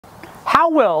How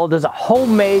well does a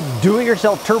homemade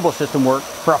do-it-yourself turbo system work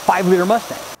for a 5-liter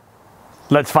Mustang?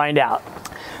 Let's find out.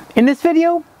 In this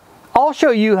video, I'll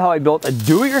show you how I built a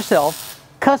do-it-yourself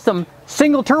custom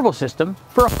single turbo system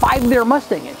for a 5-liter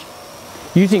Mustang engine.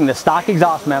 Using the stock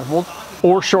exhaust manifolds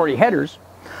or shorty headers,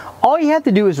 all you have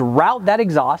to do is route that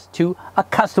exhaust to a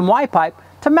custom Y-pipe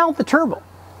to mount the turbo.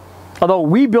 Although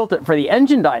we built it for the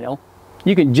engine dyno,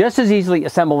 you can just as easily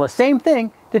assemble the same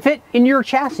thing to fit in your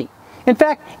chassis. In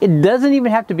fact, it doesn't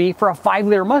even have to be for a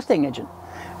 5-liter Mustang engine.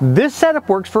 This setup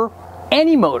works for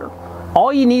any motor.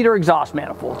 All you need are exhaust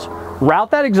manifolds.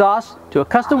 Route that exhaust to a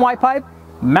custom Y-pipe,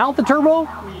 mount the turbo,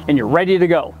 and you're ready to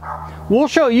go. We'll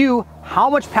show you how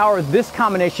much power this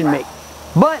combination makes.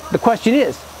 But the question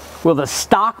is, will the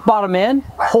stock bottom end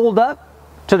hold up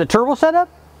to the turbo setup?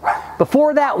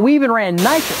 Before that, we even ran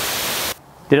nitrous.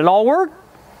 Did it all work?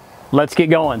 Let's get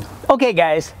going. Okay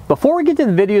guys, before we get to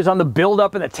the videos on the build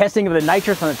up and the testing of the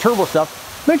nitrous and the turbo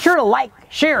stuff, make sure to like,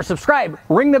 share, subscribe,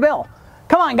 ring the bell.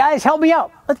 Come on guys, help me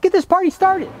out. Let's get this party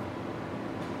started.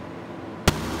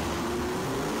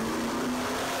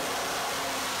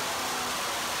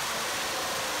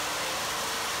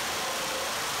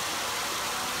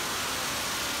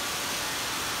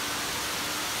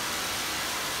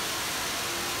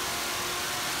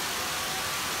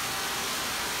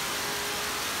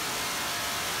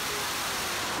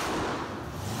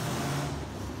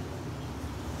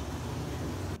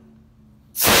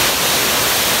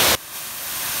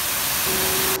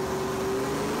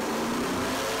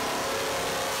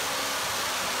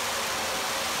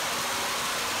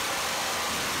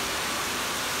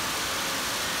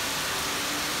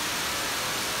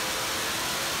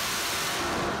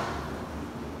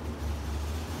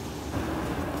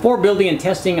 For building and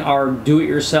testing our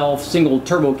do-it-yourself single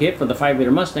turbo kit for the 5-liter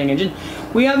Mustang engine,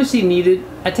 we obviously needed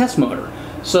a test motor.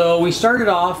 So we started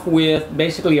off with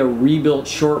basically a rebuilt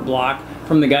short block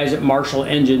from the guys at Marshall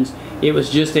Engines. It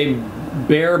was just a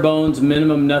bare bones,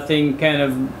 minimum nothing kind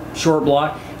of short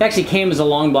block. It actually came as a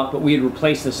long block, but we had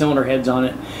replaced the cylinder heads on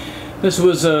it. This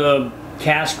was a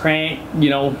cast crank,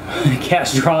 you know,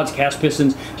 cast rods, cast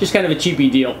pistons, just kind of a cheapy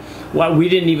deal. Well, we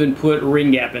didn't even put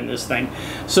ring gap in this thing.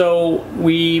 So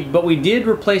we did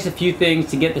replace a few things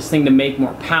to get this thing to make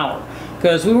more power,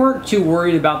 because we weren't too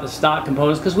worried about the stock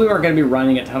components because we weren't going to be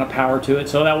running a ton of power to it,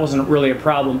 so that wasn't really a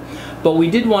problem. But we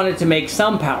did want it to make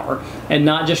some power and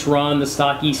not just run the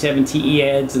stock E7TE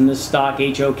heads and the stock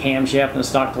HO camshaft and the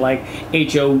stock like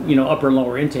HO, you know, upper and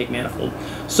lower intake manifold.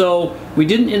 So we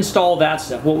didn't install that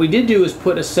stuff. What we did do is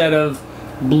put a set of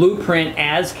blueprint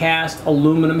as cast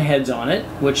aluminum heads on it,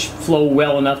 which flow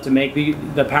well enough to make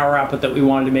the power output that we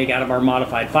wanted to make out of our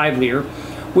modified 5-liter.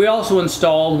 We also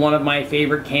installed one of my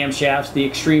favorite camshafts, the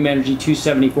Extreme Energy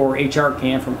 274 HR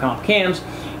cam from Comp Cams,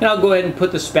 and I'll go ahead and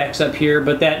put the specs up here,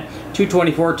 but that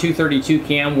 224 232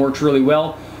 cam works really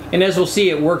well. And as we'll see,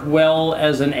 it worked well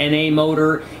as an NA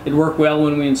motor. It worked well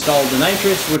when we installed the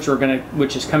nitrous,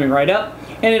 which is coming right up.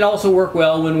 And it also worked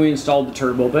well when we installed the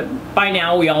turbo. But by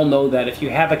now we all know that if you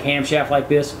have a camshaft like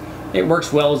this, it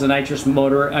works well as a nitrous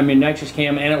motor, nitrous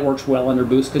cam, and it works well under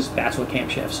boost because that's what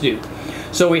camshafts do.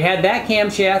 So we had that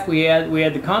camshaft, we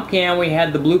had the comp cam, we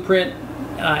had the blueprint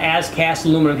as cast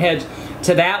aluminum heads.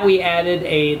 To that we added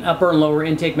an upper and lower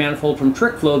intake manifold from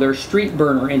TrickFlow, their street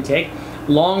burner intake.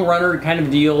 Long runner kind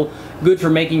of deal, good for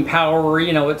making power,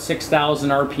 you know, at 6,000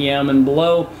 RPM and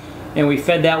below. And we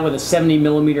fed that with a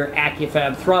 70mm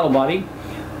AccuFab throttle body.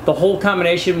 The whole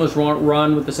combination was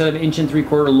run with a set of 1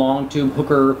 3/4" long tube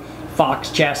Hooker Fox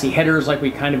chassis headers like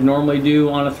we kind of normally do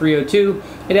on a 302.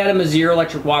 It had a Mazir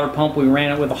electric water pump. We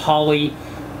ran it with a Holley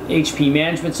HP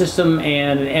management system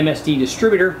and an MSD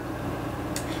distributor.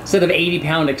 Set of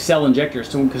 80-pound Excel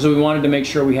injectors, because we wanted to make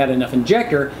sure we had enough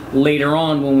injector later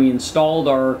on when we installed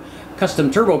our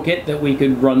custom turbo kit that we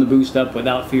could run the boost up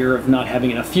without fear of not having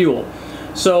enough fuel.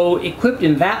 So equipped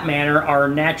in that manner, our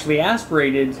naturally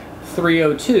aspirated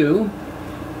 302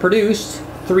 produced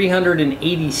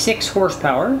 386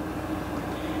 horsepower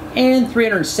and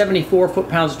 374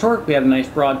 foot-pounds of torque. We had a nice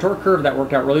broad torque curve that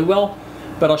worked out really well,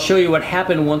 but I'll show you what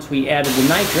happened once we added the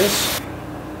nitrous.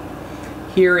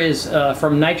 Here is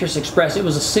from Nitrous Express. It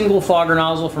was a single fogger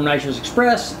nozzle from Nitrous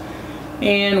Express,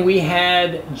 and we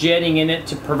had jetting in it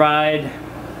to provide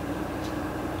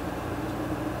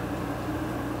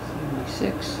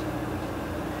 76.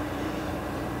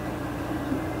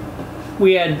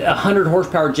 We had 100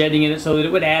 horsepower jetting in it, so that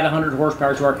it would add 100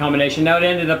 horsepower to our combination. Now it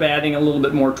ended up adding a little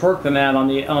bit more torque than that on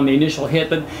the initial hit,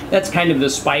 but that's kind of the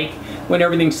spike. When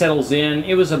everything settles in,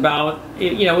 it was about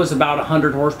it was about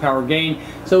 100 horsepower gain.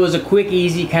 So it was a quick,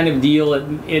 easy kind of deal.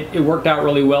 It worked out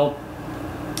really well.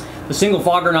 The single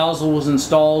fogger nozzle was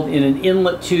installed in an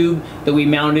inlet tube that we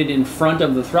mounted in front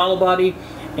of the throttle body.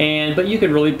 But you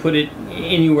could really put it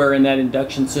anywhere in that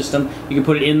induction system. You can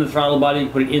put it in the throttle body, you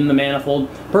can put it in the manifold.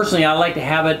 Personally, I like to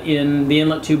have it in the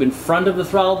inlet tube in front of the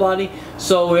throttle body,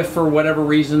 so if for whatever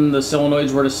reason the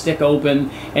solenoids were to stick open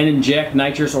and inject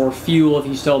nitrous or fuel, if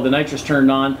you still have the nitrous turned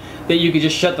on, that you could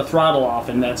just shut the throttle off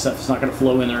and that stuff's not going to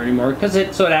flow in there anymore,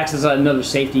 so it acts as another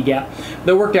safety gap.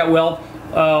 That worked out well.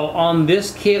 On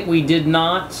this kit, we did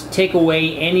not take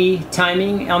away any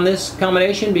timing on this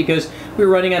combination because we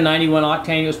were running on 91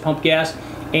 octane. It was pump gas,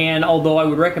 and although I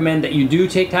would recommend that you do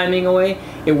take timing away,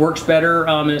 it works better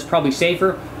and it's probably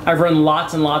safer. I've run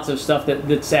lots and lots of stuff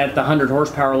that's at the 100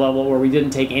 horsepower level where we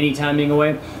didn't take any timing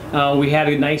away. We had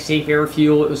a nice safe air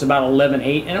fuel. It was about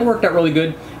 11.8 and it worked out really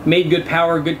good. Made good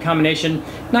power, good combination.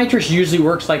 Nitrous usually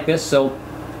works like this, so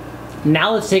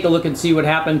now let's take a look and see what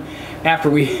happened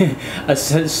after we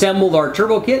assembled our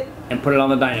turbo kit and put it on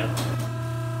the dyno.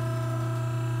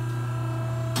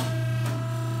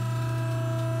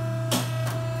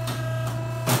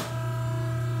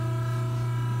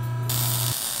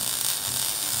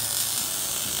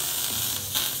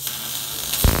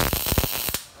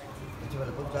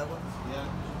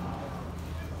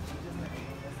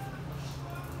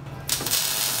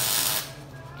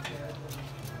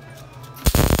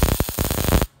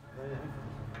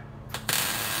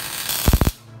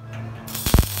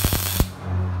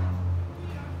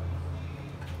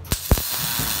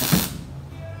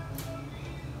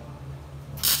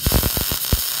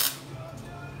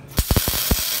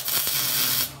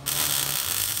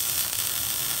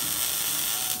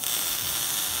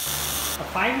 A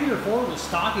 5-liter 4 with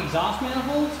stock exhaust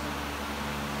manifolds.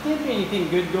 Can't be anything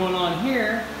good going on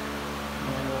here.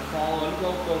 And we'll follow it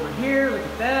up over here. Look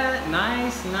at that.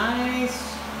 Nice,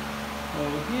 nice.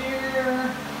 Over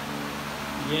here.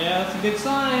 Yeah, that's a good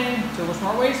sign. Turbo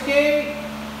Smart wastegate.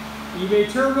 eBay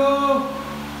turbo.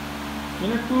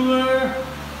 Intercooler.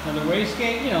 Another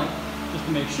wastegate, you know, just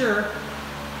to make sure.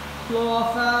 Blow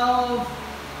off valve.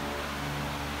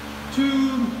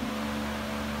 Tube.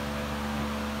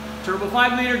 Turbo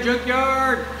 5-liter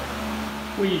junkyard.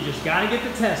 Well, you just gotta get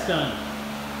the test done.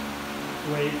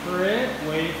 Wait for it,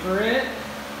 wait for it.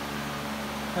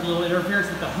 Had a little interference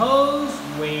with the hose.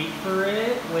 Wait for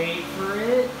it, wait for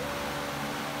it.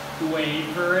 Wait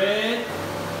for it.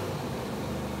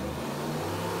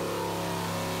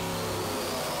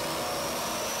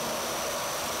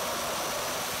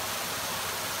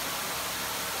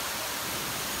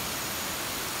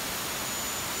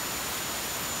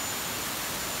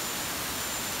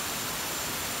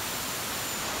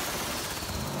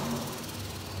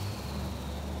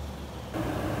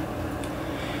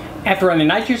 After running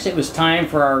nitrous, it was time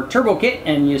for our turbo kit,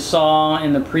 and you saw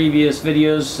in the previous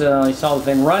videos, you saw the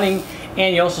thing running,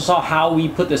 and you also saw how we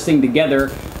put this thing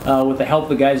together with the help of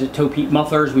the guys at Toe Peak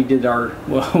Mufflers. We did our,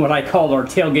 well, what I called our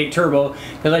tailgate turbo,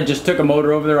 because I just took a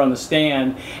motor over there on the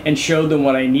stand and showed them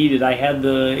what I needed. I had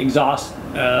the exhaust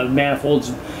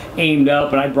manifolds aimed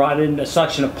up, and I brought in a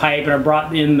suction of pipe, and I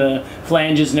brought in the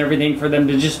flanges and everything for them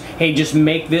to just, hey, just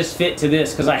make this fit to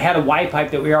this, because I had a Y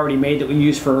pipe that we already made that we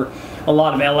used for a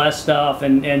lot of LS stuff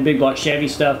and big block Chevy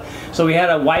stuff. So we had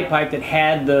a Y pipe that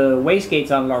had the wastegates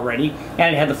on it already,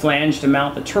 and it had the flange to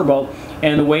mount the turbo.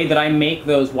 And the way that I make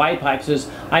those Y pipes is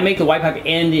I make the Y pipe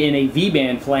end in a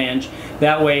V-band flange.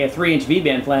 That way, a 3-inch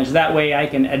V-band flange. That way I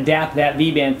can adapt that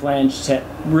V-band flange to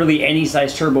really any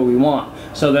size turbo we want.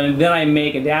 So then I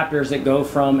make adapters that go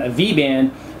from a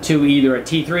V-band to either a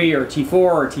T3 or a T4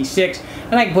 or a T6,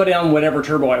 and I can put it on whatever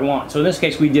turbo I want. So in this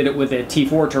case, we did it with a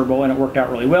T4 turbo, and it worked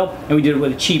out really well, and we did it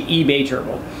with a cheap eBay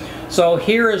turbo. So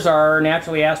here is our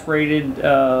naturally aspirated,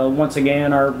 once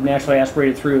again, our naturally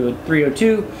aspirated through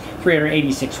 302,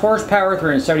 386 horsepower,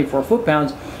 374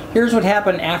 foot-pounds. Here's what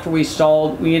happened after we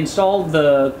installed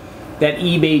that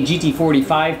eBay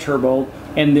GT45 turbo,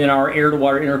 and then our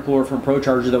air-to-water intercooler from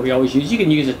ProCharger that we always use. You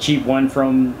can use a cheap one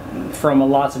from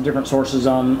lots of different sources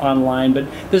online, but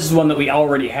this is one that we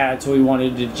already had, so we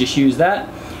wanted to just use that.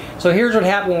 So here's what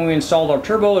happened when we installed our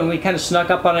turbo, and we kind of snuck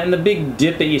up on it. And the big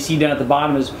dip that you see down at the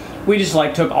bottom is we just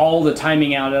like took all the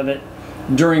timing out of it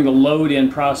during the load-in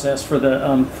process for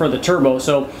the turbo.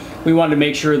 So we wanted to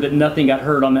make sure that nothing got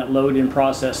hurt on that load-in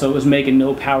process, so it was making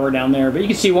no power down there. But you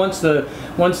can see once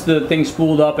the thing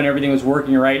spooled up and everything was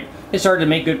working right, it started to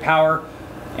make good power.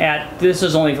 This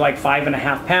is only like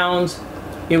 5.5 pounds.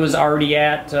 It was already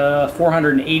at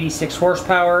 486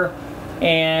 horsepower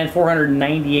and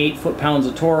 498 foot-pounds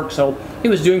of torque, so it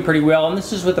was doing pretty well. And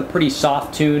this is with a pretty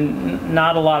soft tune,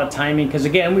 not a lot of timing, because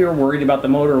again, we were worried about the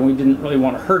motor and we didn't really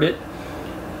want to hurt it.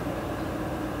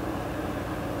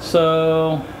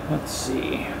 So let's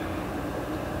see.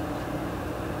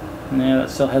 No, that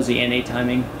still has the NA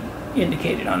timing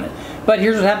indicated on it. But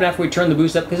here's what happened after we turn the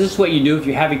boost up, because this is what you do if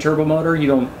you have a turbo motor. You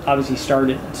don't obviously start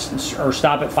it or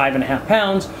stop at 5.5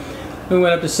 pounds. We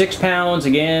went up to 6 pounds,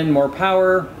 again, more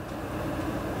power.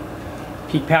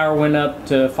 Peak power went up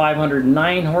to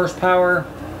 509 horsepower,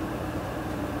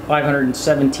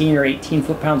 517 or 18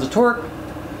 foot-pounds of torque.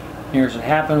 Here's what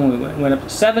happened. We went up to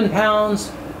 7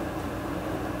 pounds,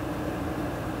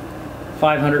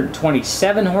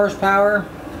 527 horsepower,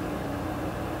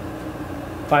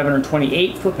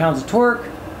 528 foot-pounds of torque,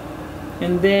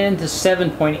 and then to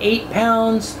 7.8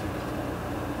 pounds,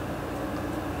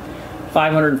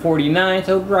 549,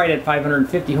 so right at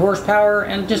 550 horsepower,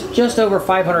 and just over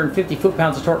 550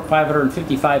 foot-pounds of torque,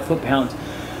 555 foot-pounds.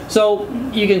 So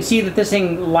you can see that this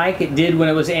thing, like it did when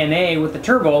it was NA with the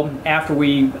turbo, after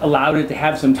we allowed it to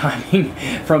have some timing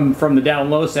from the down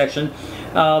low section,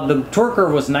 the torque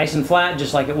curve was nice and flat,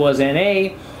 just like it was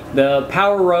NA. The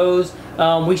power rose.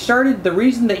 The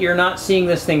reason that you're not seeing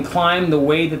this thing climb the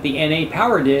way that the NA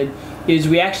power did is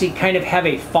we actually kind of have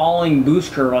a falling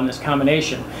boost curve on this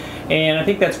combination. And I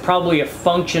think that's probably a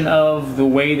function of the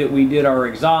way that we did our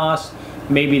exhaust,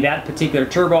 maybe that particular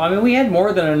turbo. I mean, we had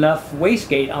more than enough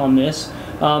wastegate on this,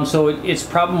 so it's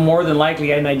probably more than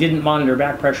likely, and I didn't monitor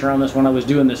back pressure on this when I was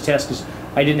doing this test because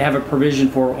I didn't have a provision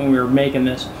for it when we were making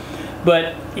this.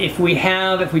 But if we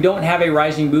don't have a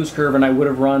rising boost curve, and I would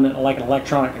have run like an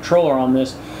electronic controller on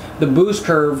this, the boost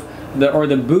curve, or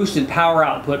the boosted power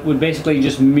output would basically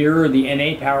just mirror the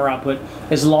NA power output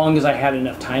as long as I had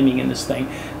enough timing in this thing.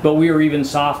 But we were even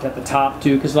soft at the top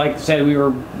too, because like I said, we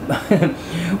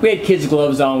had kids'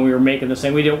 gloves on when we were making this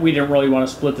thing. We didn't really want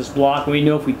to split this block. We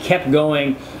knew if we kept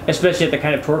going, especially at the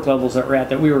kind of torque levels that we're at,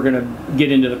 that we were going to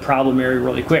get into the problem area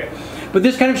really quick. But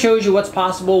this kind of shows you what's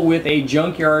possible with a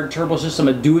junkyard turbo system,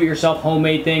 a do-it-yourself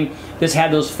homemade thing. This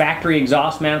had those factory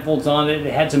exhaust manifolds on it.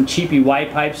 It had some cheapy Y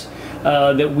pipes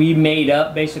that we made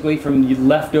up basically from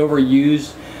leftover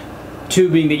used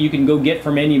tubing that you can go get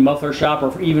from any muffler shop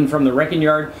or even from the wrecking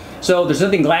yard. So there's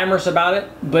nothing glamorous about it,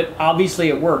 but obviously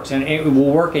it works, and it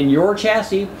will work in your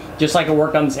chassis just like it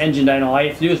worked on this engine dyno. All you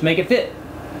have to do is make it fit.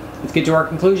 Let's get to our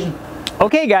conclusion.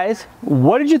 Okay guys,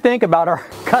 what did you think about our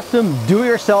custom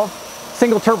do-it-yourself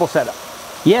single turbo setup?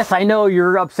 Yes, I know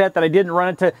you're upset that I didn't run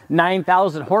it to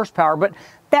 9,000 horsepower, but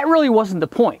that really wasn't the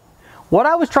point. What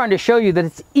I was trying to show you that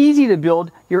it's easy to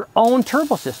build your own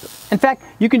turbo system. In fact,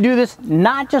 you can do this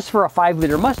not just for a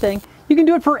 5-liter Mustang, you can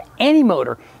do it for any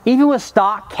motor. Even with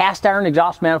stock cast iron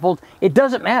exhaust manifolds, it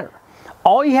doesn't matter.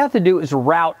 All you have to do is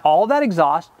route all that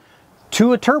exhaust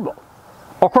to a turbo.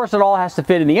 Of course, it all has to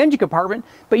fit in the engine compartment,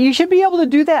 but you should be able to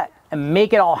do that and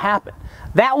make it all happen.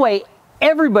 That way,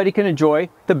 everybody can enjoy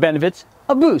the benefits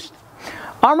of Boost.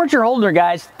 I'm Richard Holdner,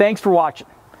 guys. Thanks for watching.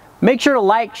 Make sure to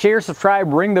like, share,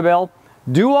 subscribe, ring the bell,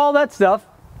 do all that stuff.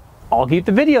 I'll keep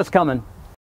the videos coming.